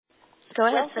Go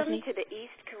ahead, Welcome Stephanie. to the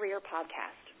East Career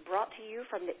Podcast, brought to you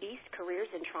from the East Careers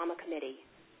and Trauma Committee.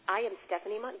 I am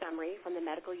Stephanie Montgomery from the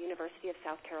Medical University of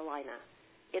South Carolina.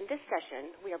 In this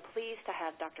session, we are pleased to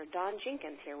have Dr. Don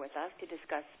Jenkins here with us to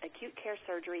discuss acute care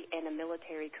surgery and a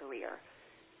military career.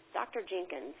 Dr.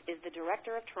 Jenkins is the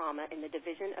Director of Trauma in the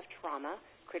Division of Trauma,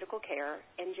 Critical Care,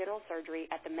 and General Surgery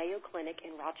at the Mayo Clinic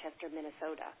in Rochester,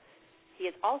 Minnesota. He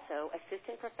is also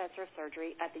Assistant Professor of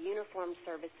Surgery at the Uniformed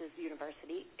Services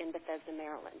University in Bethesda,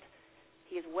 Maryland.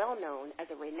 He is well known as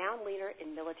a renowned leader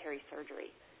in military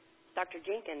surgery. Dr.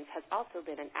 Jenkins has also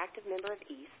been an active member of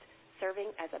EAST,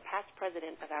 serving as a past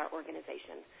president of our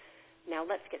organization. Now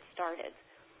let's get started.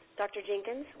 Dr.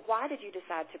 Jenkins, why did you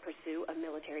decide to pursue a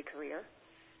military career?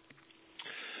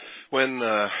 When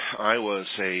I was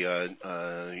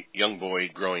a young boy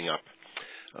growing up,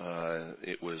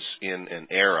 it was in an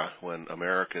era when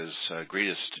America's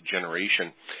greatest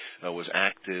generation was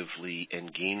actively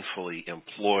and gainfully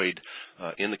employed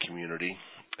in the community,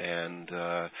 and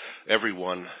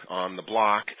everyone on the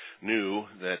block knew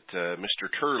that Mr.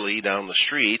 Turley down the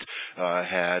street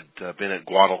had been at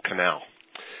Guadalcanal.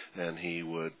 And he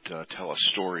would tell us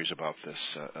stories about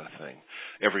this thing.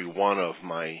 Every one of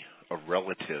my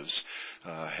relatives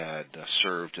had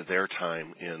served their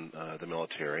time in the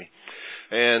military.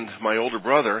 And my older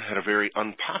brother had a very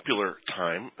unpopular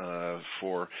time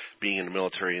for being in the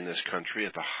military in this country.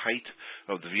 At the height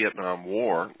of the Vietnam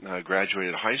War,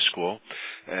 graduated high school,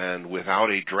 and without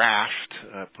a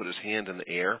draft, put his hand in the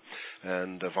air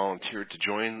and volunteered to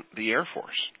join the Air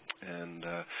Force. And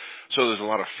so there's a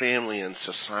lot of family and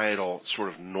societal sort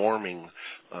of norming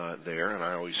there, and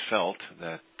I always felt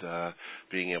that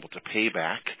being able to pay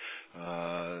back,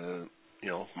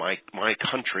 my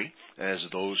country, as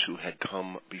those who had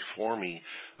come before me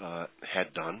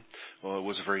had done, it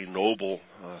was a very noble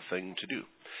thing to do.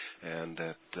 And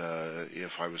that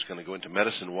if I was going to go into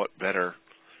medicine, what better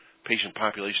patient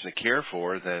population to care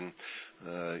for than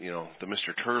the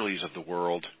Mr. Turleys of the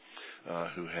world,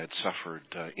 who had suffered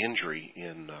injury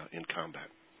in combat.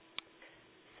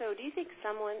 So do you think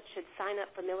someone should sign up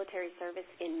for military service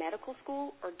in medical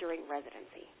school or during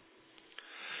residency?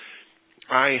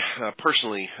 I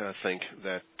personally think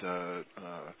that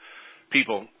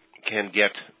people can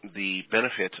get the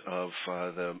benefit of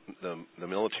the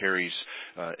military's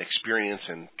experience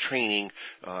and training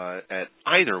at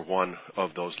either one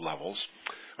of those levels.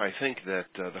 I think that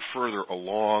the further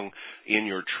along in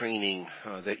your training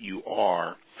that you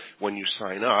are when you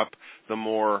sign up, the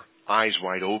more eyes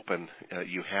wide open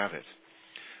you have it.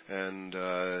 And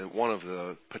one of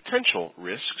the potential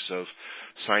risks of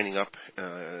signing up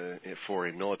for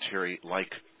a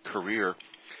military-like career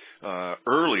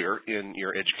earlier in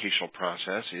your educational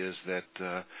process is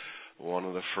that one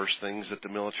of the first things that the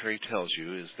military tells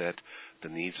you is that the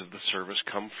needs of the service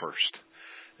come first.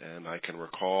 And I can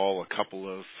recall a couple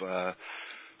of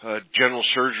general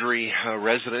surgery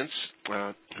residents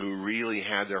who really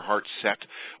had their hearts set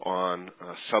on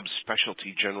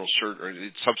subspecialty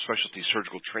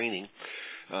surgical training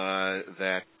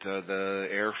that the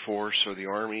Air Force or the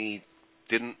Army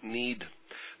didn't need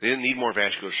more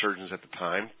vascular surgeons at the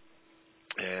time,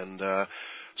 and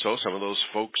so some of those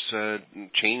folks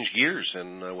changed gears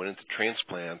and went into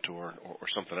transplant or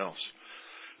something else.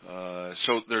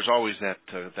 So there's always that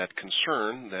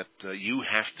concern that you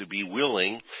have to be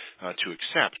willing to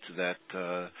accept that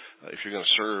if you're going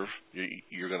to serve,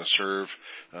 you're going to serve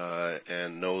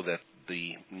and know that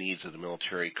the needs of the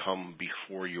military come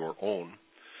before your own.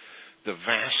 The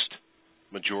vast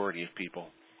majority of people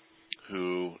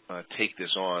who take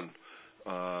this on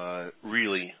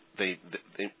really,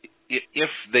 if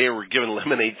they were given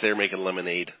lemonade, they're making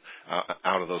lemonade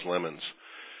out of those lemons.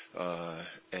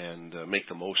 And make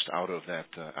the most out of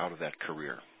that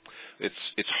career.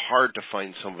 It's hard to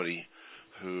find somebody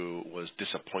who was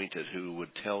disappointed who would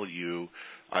tell you,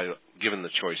 given the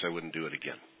choice, I wouldn't do it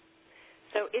again.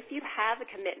 So if you have a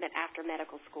commitment after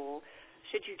medical school,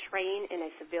 should you train in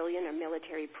a civilian or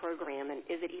military program, and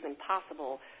is it even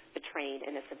possible to train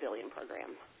in a civilian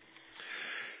program?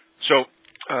 So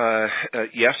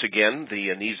yes, again,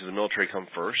 the needs of the military come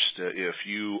first. If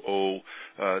you owe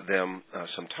them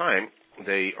some time,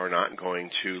 they are not going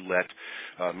to let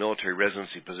military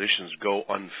residency positions go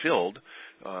unfilled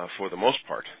for the most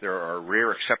part. There are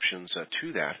rare exceptions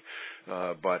to that,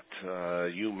 but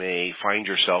you may find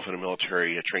yourself in a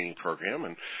military training program,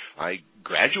 and I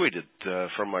graduated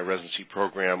from my residency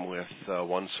program with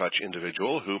one such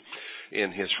individual who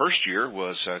in his first year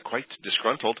was quite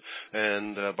disgruntled,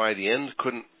 and by the end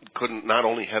couldn't not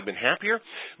only have been happier,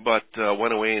 but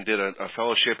went away and did a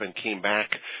fellowship and came back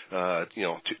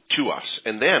to us.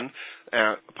 And then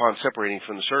upon separating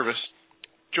from the service,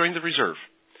 joined the reserve.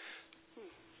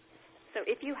 So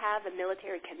if you have a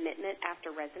military commitment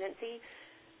after residency,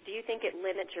 do you think it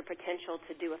limits your potential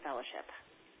to do a fellowship?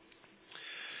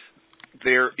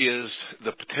 There is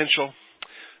the potential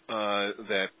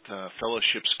that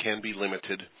fellowships can be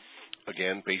limited,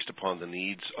 again, based upon the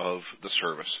needs of the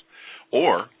service,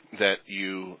 or that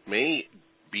you may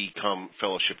become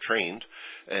fellowship trained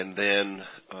and then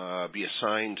be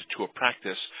assigned to a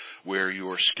practice where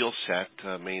your skill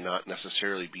set may not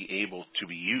necessarily be able to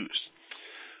be used.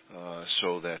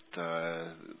 So that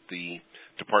the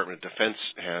Department of Defense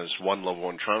has one Level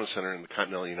 1 trauma center in the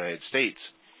continental United States.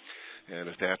 And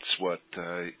if that's what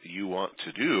you want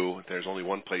to do, there's only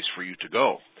one place for you to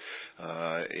go.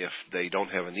 If they don't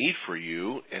have a need for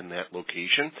you in that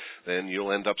location, then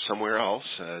you'll end up somewhere else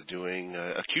doing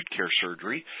acute care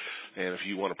surgery. And if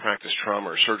you want to practice trauma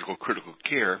or surgical critical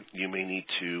care, you may need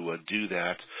to do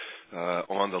that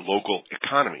on the local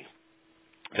economy.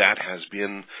 That has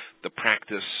been the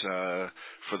practice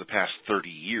for the past 30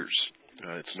 years.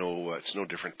 It's no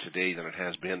different today than it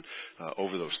has been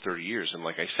over those 30 years. And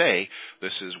like I say,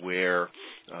 this is where,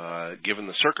 given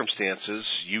the circumstances,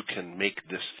 you can make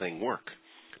this thing work.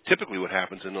 Typically what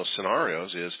happens in those scenarios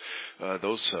is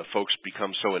those folks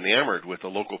become so enamored with the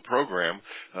local program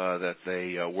that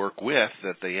they work with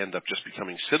that they end up just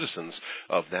becoming citizens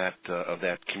of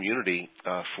that community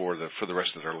for the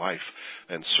rest of their life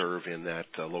and serve in that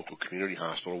local community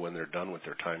hospital when they're done with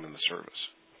their time in the service.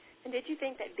 And did you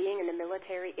think that being in the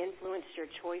military influenced your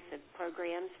choice of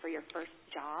programs for your first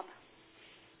job?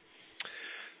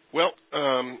 Well,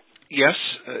 yes,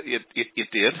 it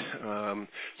did.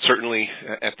 Certainly,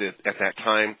 at that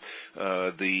time,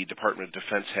 the Department of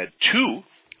Defense had two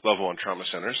Level 1 trauma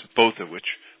centers, both of which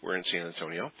were in San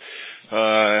Antonio,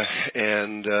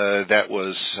 and that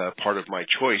was part of my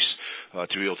choice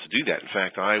to be able to do that. In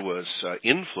fact, I was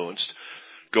influenced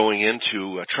going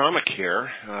into trauma care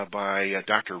by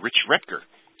Dr. Rich Retker.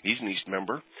 He's an East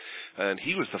member, and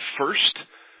he was the first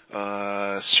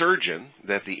surgeon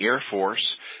that the Air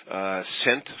Force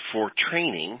sent for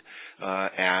training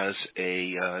as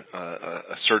a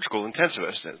surgical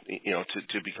intensivist,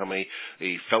 to become a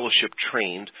fellowship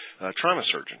trained trauma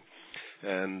surgeon.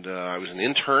 And I was an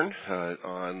intern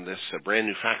on this brand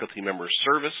new faculty member's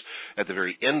service at the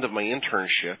very end of my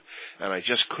internship, and I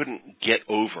just couldn't get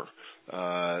over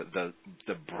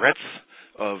the breadth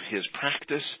of his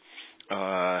practice,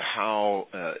 how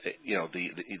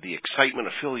the excitement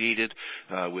affiliated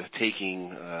with taking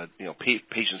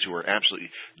patients who are absolutely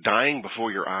dying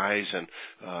before your eyes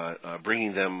and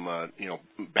bringing them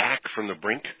back from the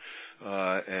brink.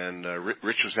 And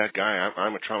Rich was that guy.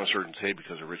 I'm a trauma surgeon today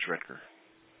because of Rich Retker.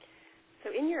 So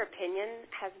in your opinion,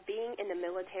 has being in the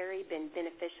military been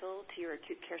beneficial to your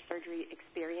acute care surgery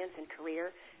experience and career?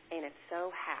 And if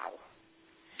so, how?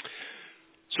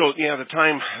 So, the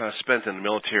time spent in the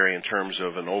military in terms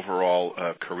of an overall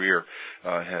career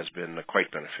has been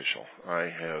quite beneficial. I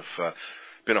have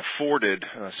been afforded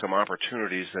some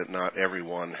opportunities that not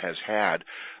everyone has had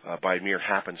by mere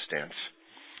happenstance.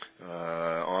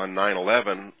 On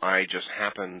 9/11, I just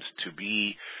happened to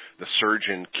be the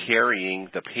surgeon carrying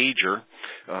the pager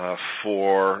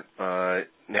for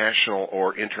national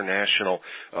or international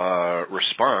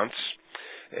response,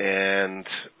 and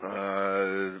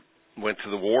went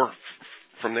to the war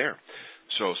from there.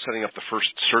 So setting up the first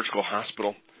surgical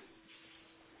hospital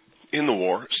in the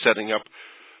war, setting up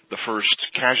the first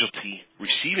casualty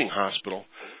receiving hospital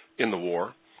in the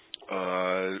war,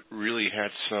 really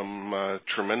had some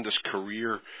tremendous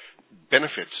career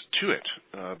benefits to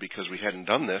it because we hadn't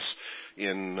done this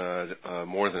in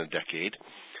more than a decade.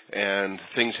 And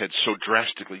things had so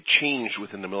drastically changed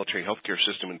within the military healthcare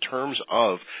system in terms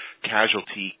of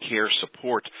casualty care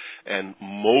support and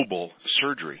mobile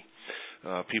surgery.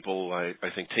 People, I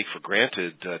think, take for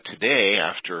granted today,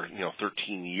 after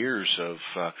 13 years of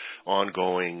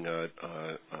ongoing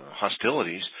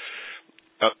hostilities,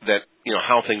 that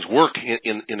how things work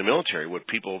in the military. What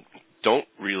people don't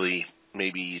really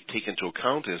maybe take into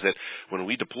account is that when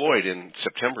we deployed in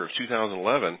September of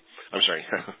 2001,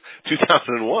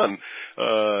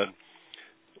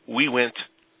 we went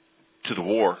to the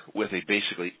war with a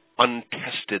basically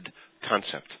untested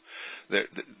concept.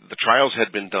 The trials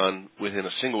had been done within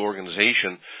a single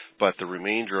organization, but the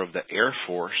remainder of the Air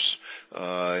Force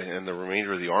and the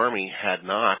remainder of the Army had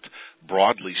not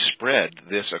broadly spread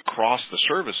this across the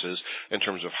services in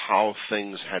terms of how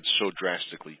things had so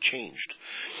drastically changed.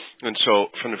 And so,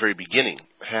 from the very beginning,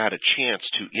 had a chance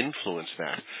to influence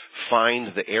that, find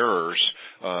the errors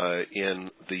in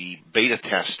the beta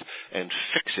test, and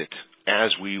fix it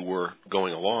as we were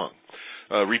going along.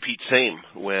 Repeat same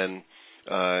when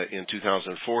in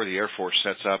 2004, the Air Force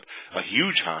sets up a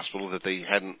huge hospital that they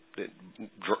hadn't,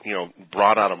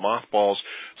 brought out of mothballs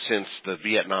since the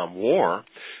Vietnam War,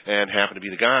 and happened to be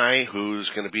the guy who's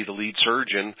going to be the lead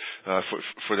surgeon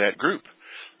for that group.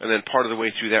 And then part of the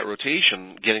way through that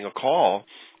rotation, getting a call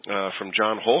from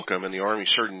John Holcomb and the Army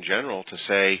Surgeon General to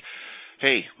say,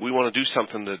 hey, we want to do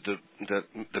something that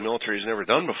the military has never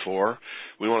done before.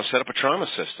 We want to set up a trauma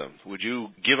system. Would you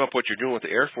give up what you're doing with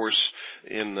the Air Force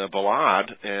in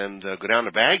Balad and go down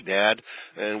to Baghdad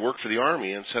and work for the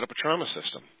Army and set up a trauma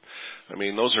system? I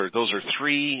mean, those are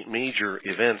three major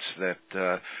events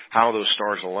that how those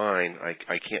stars align,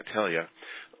 I can't tell you.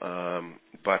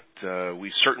 But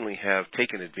we certainly have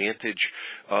taken advantage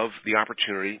of the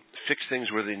opportunity, fixed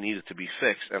things where they needed to be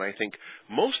fixed, and I think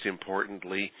most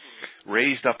importantly,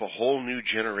 raised up a whole new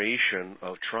generation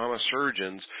of trauma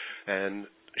surgeons and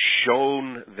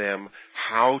shown them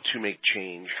how to make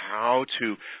change, how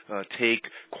to take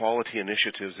quality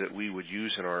initiatives that we would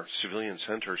use in our civilian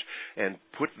centers and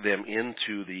put them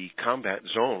into the combat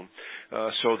zone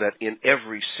so that in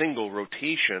every single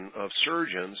rotation of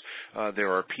surgeons,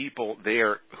 there are people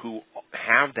there who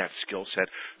have that skill set,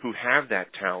 who have that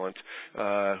talent,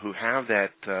 who have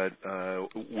that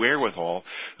wherewithal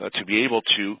to be able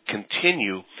to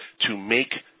continue to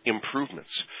make improvements.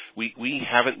 We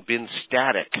haven't been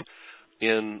static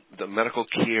in the medical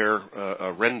care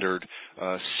rendered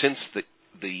since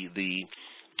the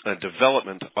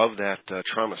development of that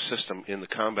trauma system in the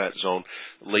combat zone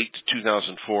late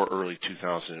 2004, early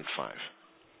 2005.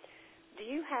 Do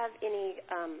you have any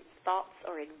thoughts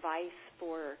or advice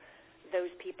for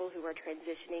those people who are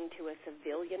transitioning to a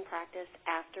civilian practice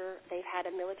after they've had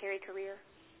a military career?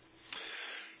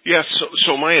 Yes,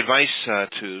 so my advice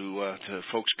to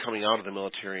folks coming out of the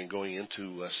military and going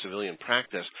into civilian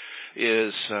practice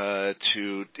is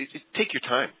to take your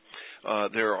time.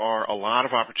 There are a lot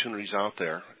of opportunities out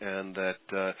there, and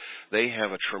that they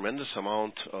have a tremendous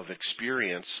amount of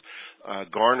experience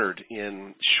garnered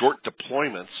in short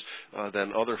deployments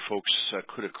than other folks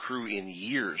could accrue in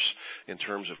years in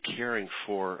terms of caring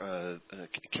for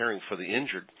the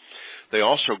injured. They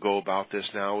also go about this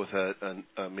now with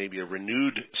maybe a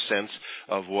renewed sense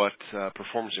of what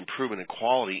performance improvement and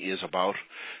quality is about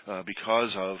because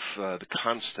of the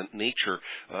constant nature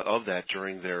of that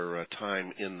during their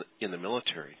time in the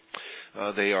military.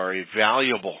 They are a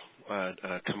valuable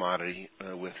commodity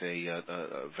with a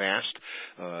vast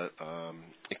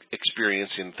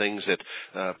experience in things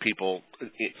that people,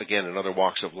 again, in other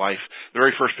walks of life. The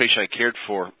very first patient I cared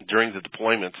for during the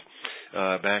deployment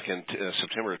back in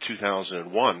September of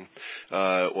 2001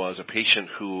 was a patient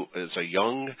who is a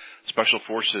young Special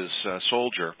Forces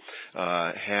soldier,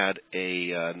 had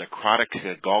a necrotic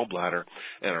gallbladder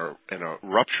and a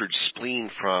ruptured spleen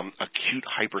from acute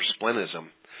hypersplenism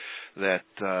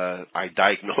that I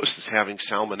diagnosed as having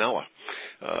salmonella,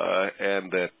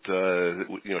 and that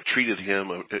treated him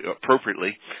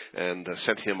appropriately and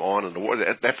sent him on in the war.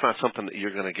 That's not something that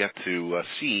you're going to get to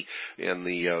see in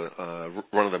the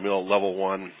run-of-the-mill Level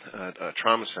 1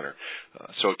 trauma center.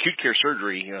 So acute care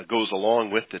surgery goes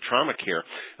along with the trauma care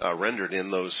rendered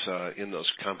in those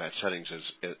combat settings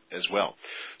as well.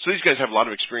 So these guys have a lot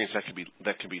of experience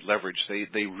that can be leveraged.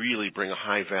 They really bring a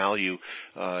high value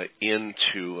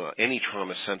into any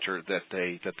trauma center that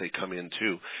they come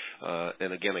into.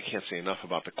 And again, I can't say enough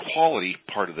about the quality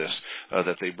part of this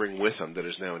that they bring with them that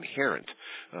is now inherent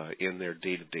in their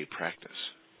day-to-day practice.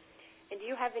 And do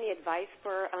you have any advice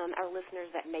for our listeners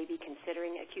that may be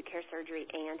considering acute care surgery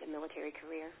and a military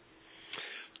career?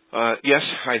 Yes,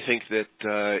 I think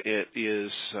that it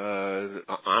is,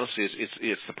 honestly,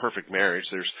 it's the perfect marriage.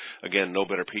 There's, again, no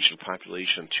better patient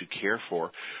population to care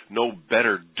for, no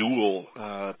better dual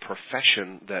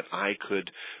profession that I could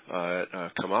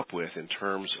come up with in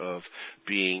terms of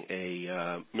being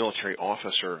a military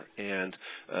officer and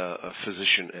a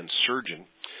physician and surgeon.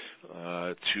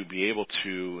 To be able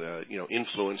to,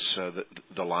 influence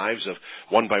the lives of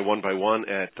one by one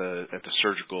at the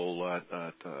surgical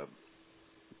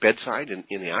bedside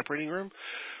in the operating room,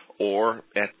 or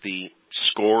at the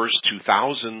scores to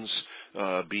thousands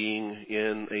being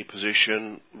in a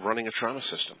position running a trauma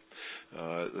system.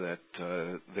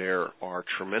 There are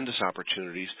tremendous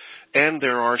opportunities, and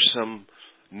there are some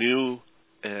new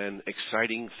and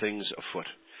exciting things afoot.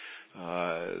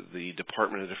 The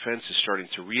Department of Defense is starting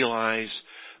to realize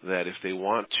that if they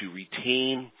want to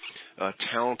retain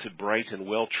talented, bright, and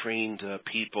well-trained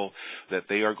people, that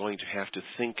they are going to have to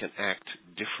think and act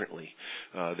differently.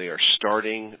 They are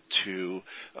starting to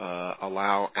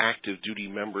allow active duty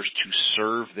members to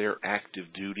serve their active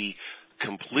duty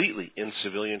completely in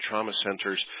civilian trauma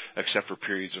centers except for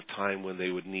periods of time when they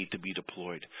would need to be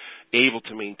deployed. Able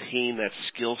to maintain that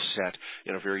skill set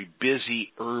in a very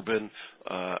busy urban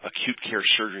acute care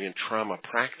surgery and trauma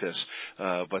practice,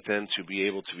 but then to be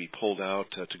able to be pulled out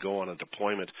to go on a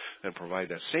deployment and provide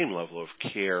that same level of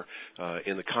care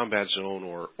in the combat zone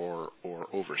or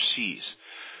overseas.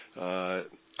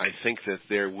 I think that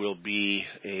there will be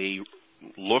a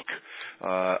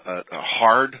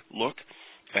hard look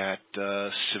at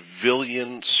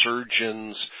civilian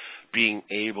surgeons being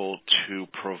able to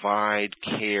provide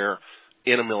care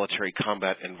in a military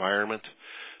combat environment.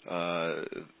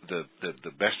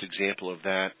 The best example of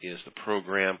that is the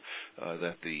program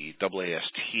that the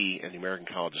AAST and the American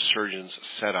College of Surgeons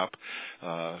set up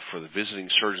for the Visiting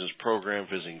Surgeons Program,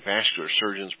 Visiting Vascular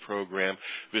Surgeons Program,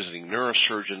 Visiting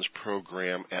Neurosurgeons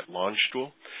Program at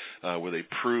Landstuhl, where they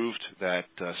proved that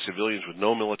civilians with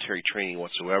no military training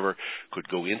whatsoever could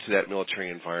go into that military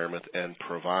environment and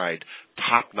provide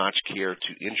top-notch care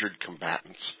to injured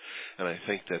combatants. And I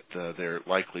think that there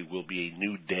likely will be a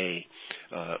new day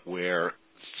where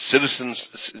citizen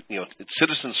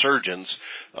surgeons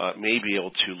may be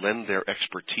able to lend their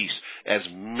expertise, as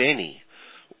many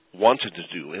wanted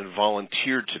to do and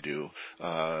volunteered to do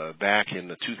back in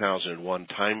the 2001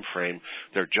 time frame.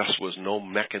 There just was no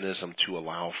mechanism to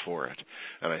allow for it.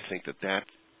 And I think that that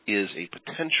is a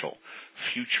potential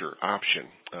future option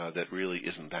that really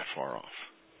isn't that far off.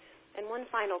 And one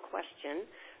final question.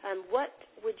 What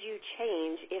would you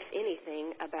change, if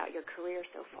anything, about your career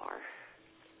so far?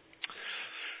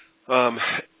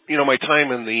 My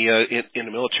time in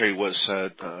the military was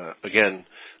again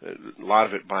a lot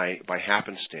of it by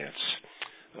happenstance.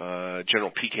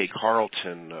 General P.K.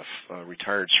 Carlton,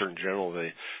 retired Surgeon General of the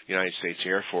United States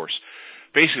Air Force,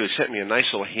 basically sent me a nice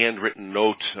little handwritten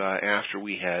note after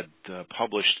we had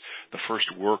published the first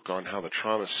work on how the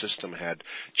trauma system had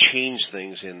changed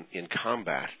things in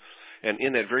combat. And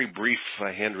in that very brief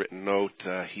handwritten note,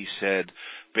 he said,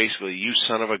 basically, "You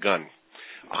son of a gun.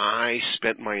 I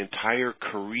spent my entire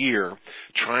career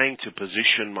trying to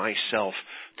position myself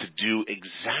to do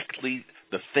exactly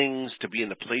the things, to be in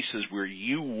the places where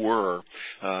you were,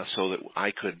 so that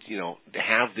I could,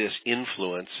 have this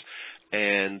influence.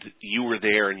 And you were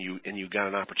there, and you got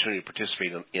an opportunity to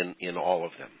participate in all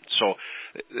of them." So,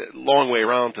 long way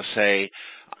around to say,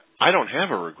 I don't have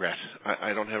a regret.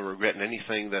 I don't have a regret in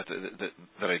anything that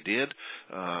I did.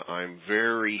 I'm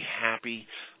very happy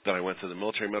that I went to the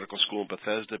military medical school in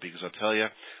Bethesda, because I'll tell you,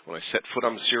 when I set foot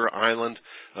on Masira Island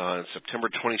on September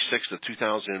 26th of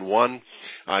 2001,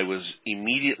 I was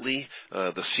immediately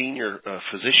the senior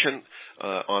physician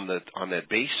on that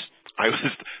base. I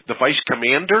was the vice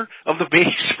commander of the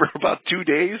base for about 2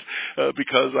 days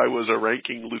because I was a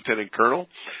ranking lieutenant colonel.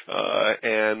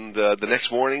 And the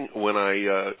next morning when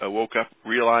I woke up,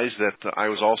 realized that I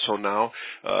was also now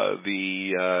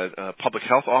the public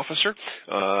health officer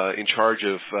in charge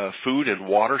of food and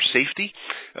water safety.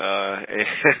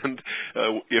 And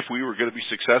if we were going to be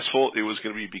successful, it was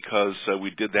going to be because we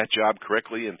did that job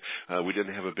correctly, and we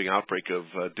didn't have a big outbreak of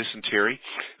dysentery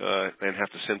and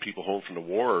have to send people home from the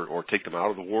war or take them out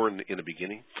of the war in the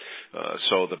beginning.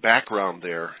 So the background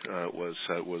there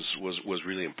was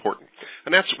really important,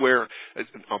 and that's where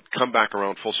I'll come back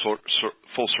around full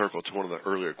circle to one of the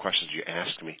earlier questions you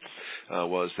asked me.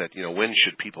 Was that when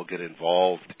should people get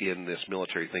involved in this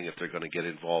military thing if they're going to get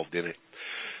involved in it?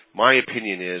 My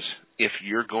opinion is, if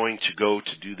you're going to go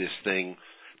to do this thing,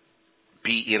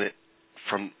 be in it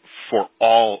for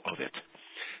all of it,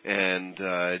 and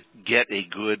get a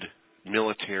good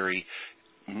military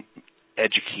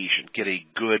education, get a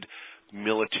good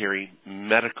military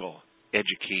medical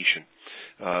education,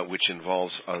 which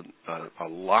involves a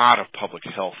lot of public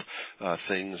health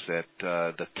things that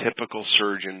the typical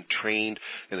surgeon trained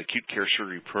in the acute care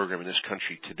surgery program in this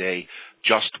country today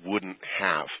just wouldn't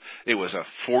have. It was a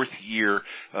fourth-year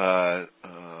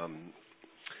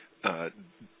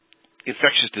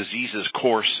infectious diseases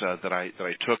course that I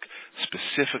took,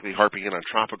 specifically harping in on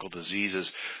tropical diseases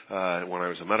when I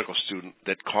was a medical student,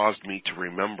 that caused me to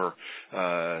remember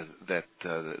that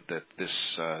this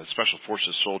Special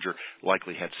Forces soldier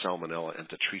likely had salmonella, and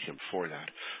to treat him for that.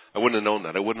 I wouldn't have known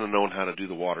that. I wouldn't have known how to do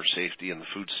the water safety and the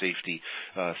food safety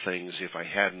things if I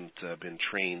hadn't been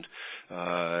trained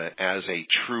as a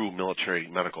true military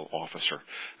medical officer.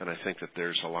 And I think that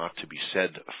there's a lot to be said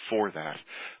for that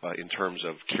in terms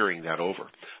of carrying that over.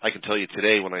 I can tell you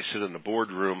today, when I sit in the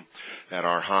boardroom at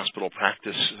our hospital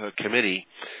practice committee,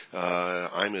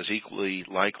 I'm as equally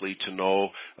likely to know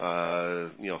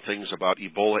things about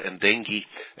Ebola and dengue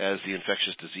as the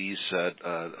infectious disease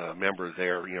member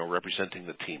there, representing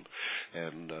the team. team,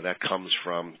 and that comes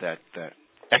from that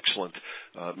excellent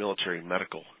military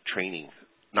medical training,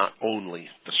 not only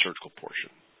the surgical portion.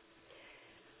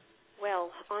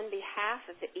 Well, on behalf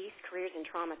of the East Careers in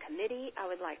Trauma Committee, I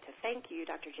would like to thank you,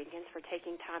 Dr. Jenkins, for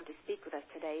taking time to speak with us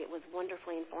today. It was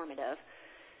wonderfully informative.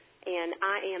 And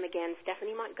I am, again,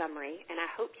 Stephanie Montgomery, and I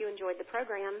hope you enjoyed the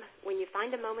program. When you find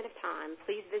a moment of time,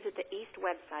 please visit the East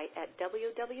website at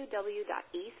www.east.org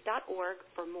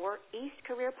for more East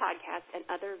Career podcasts and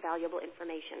other valuable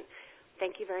information.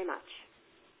 Thank you very much.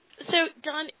 So,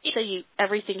 Don, you say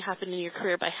everything happened in your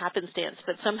career by happenstance,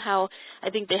 but somehow I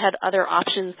think they had other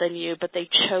options than you, but they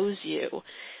chose you.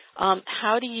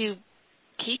 How do you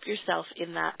keep yourself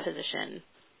in that position?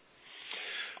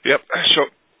 Yep. So,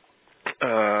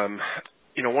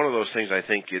 one of those things I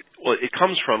think it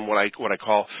comes from what I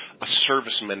call a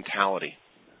service mentality.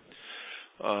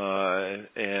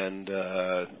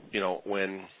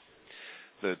 When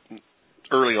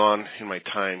early on in my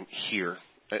time here,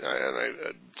 and I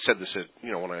said this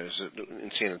when I was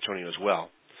in San Antonio as well,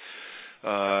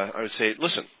 I would say,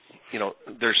 listen,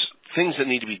 there's things that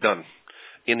need to be done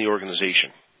in the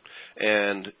organization,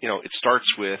 and it starts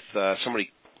with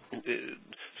somebody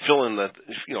filling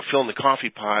the coffee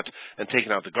pot and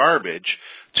taking out the garbage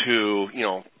to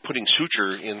putting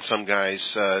suture in some guy's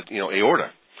aorta.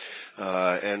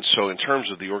 And so in terms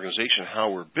of the organization, how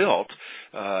we're built,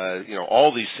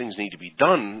 all these things need to be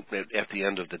done at the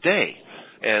end of the day.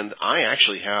 And I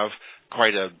actually have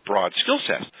quite a broad skill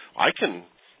set. I can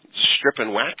strip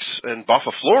and wax and buff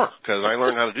a floor because I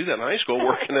learned how to do that in high school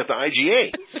working at the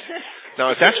IGA.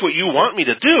 Now, if that's what you want me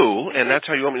to do, and that's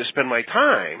how you want me to spend my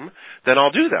time, then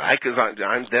I'll do that. Because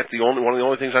that's one of the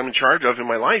only things I'm in charge of in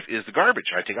my life is the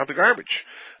garbage. I take out the garbage,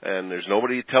 and there's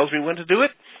nobody who tells me when to do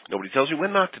it. Nobody tells me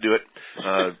when not to do it.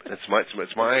 That's my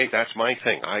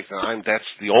thing. That's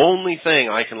the only thing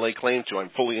I can lay claim to.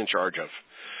 I'm fully in charge of.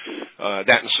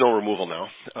 That and snow removal now,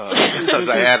 because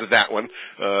I added that one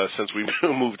since we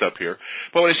moved up here.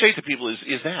 But what I say to people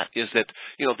is that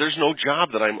there's no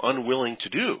job that I'm unwilling to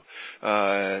do.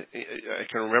 I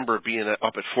can remember being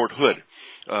up at Fort Hood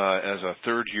as a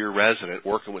third-year resident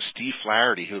working with Steve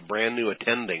Flaherty, who was brand new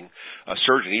attending a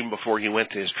surgeon even before he went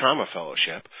to his trauma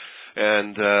fellowship.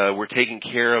 And we're taking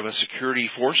care of a security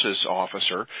forces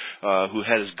officer who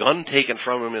had his gun taken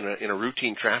from him in a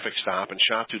routine traffic stop and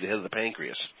shot through the head of the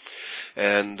pancreas.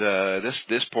 And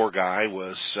this poor guy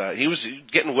was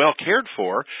getting well cared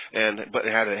for, but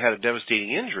had a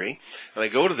devastating injury. And I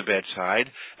go to the bedside,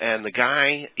 and the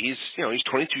guy he's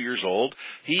 22 years old.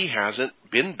 He hasn't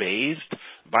been bathed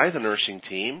by the nursing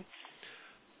team,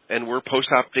 and we're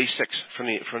post-op day 6 from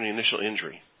the initial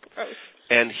injury. Gross.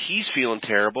 And he's feeling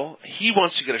terrible. He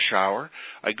wants to get a shower.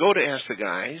 I go to ask the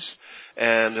guys,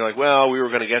 and they're like, well, we were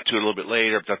going to get to it a little bit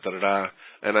later, da-da-da-da.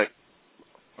 And I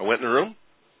went in the room,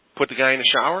 put the guy in the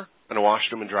shower, and I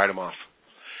washed him and dried him off.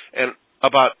 And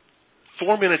about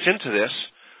 4 minutes into this,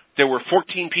 there were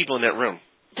 14 people in that room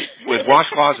with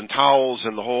washcloths and towels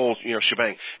and the whole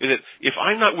shebang. If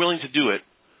I'm not willing to do it,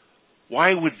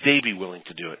 why would they be willing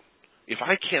to do it? If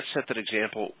I can't set that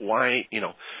example, why,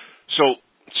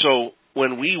 So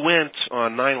when we went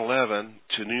on 9/11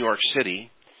 to New York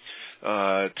City,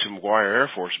 to McGuire Air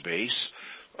Force Base,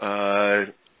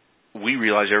 we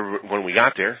realized when we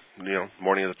got there,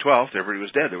 morning of the 12th, everybody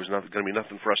was dead. There was going to be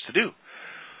nothing for us to do.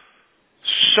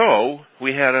 So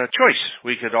we had a choice.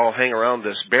 We could all hang around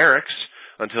this barracks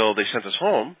until they sent us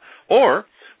home, or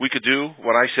we could do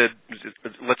what I said,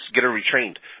 let's get her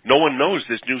retrained. No one knows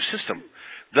this new system.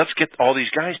 Let's get all these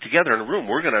guys together in a room.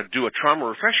 We're going to do a trauma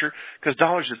refresher because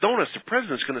dollars to donuts, the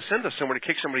president's going to send us somewhere to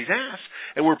kick somebody's ass,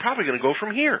 and we're probably going to go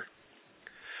from here.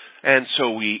 And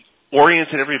so we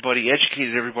oriented everybody,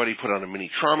 educated everybody, put on a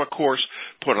mini trauma course,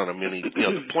 put on a mini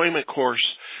deployment course.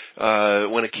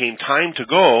 When it came time to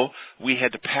go, we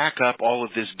had to pack up all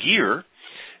of this gear,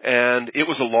 and it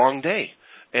was a long day.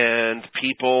 And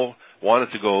people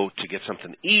wanted to go to get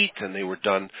something to eat, and they were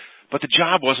done. But the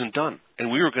job wasn't done,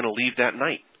 and we were going to leave that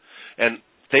night. And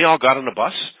they all got on a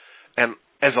bus, and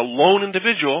as a lone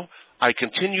individual, I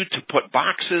continued to put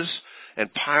boxes and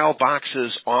pile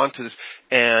boxes onto this,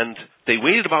 and they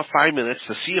waited about 5 minutes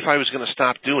to see if I was going to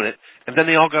stop doing it, and then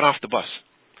they all got off the bus.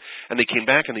 And they came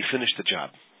back and they finished the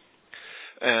job.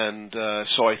 And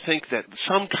so I think that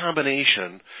some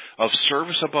combination of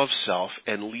service above self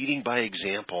and leading by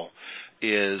example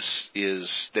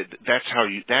that's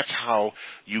how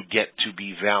you get to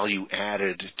be value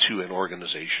added to an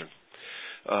organization.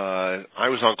 I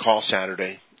was on call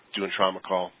Saturday doing trauma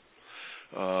call.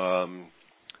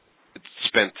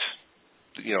 Spent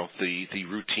the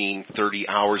routine 30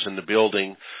 hours in the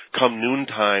building come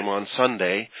noontime on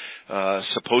Sunday,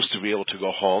 supposed to be able to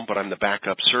go home, but I'm the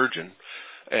backup surgeon.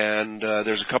 And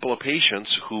there's a couple of patients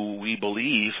who we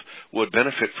believe would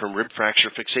benefit from rib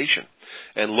fracture fixation.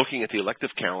 And looking at the elective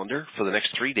calendar for the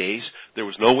next 3 days, there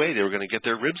was no way they were going to get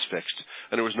their ribs fixed,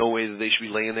 and there was no way that they should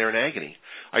be laying there in agony.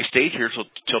 I stayed here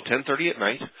till 10:30 at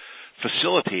night,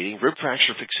 facilitating rib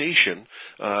fracture fixation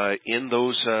in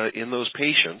those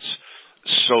patients,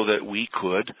 so that we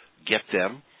could get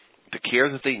them the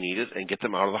care that they needed and get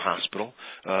them out of the hospital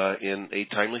in a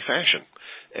timely fashion.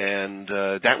 And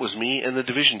that was me and the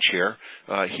division chair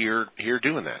here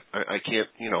doing that. I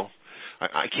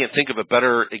can't think of a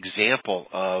better example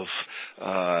of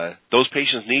those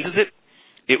patients needed it.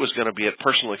 It was going to be at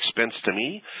personal expense to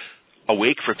me,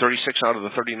 awake for 36 out of the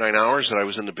 39 hours that I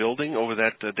was in the building over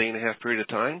that day and a half period of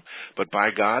time. But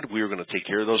by God, we were going to take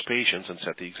care of those patients and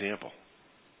set the example.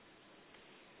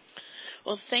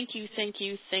 Well, thank you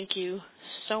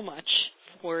so much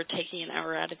for taking an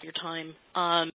hour out of your time.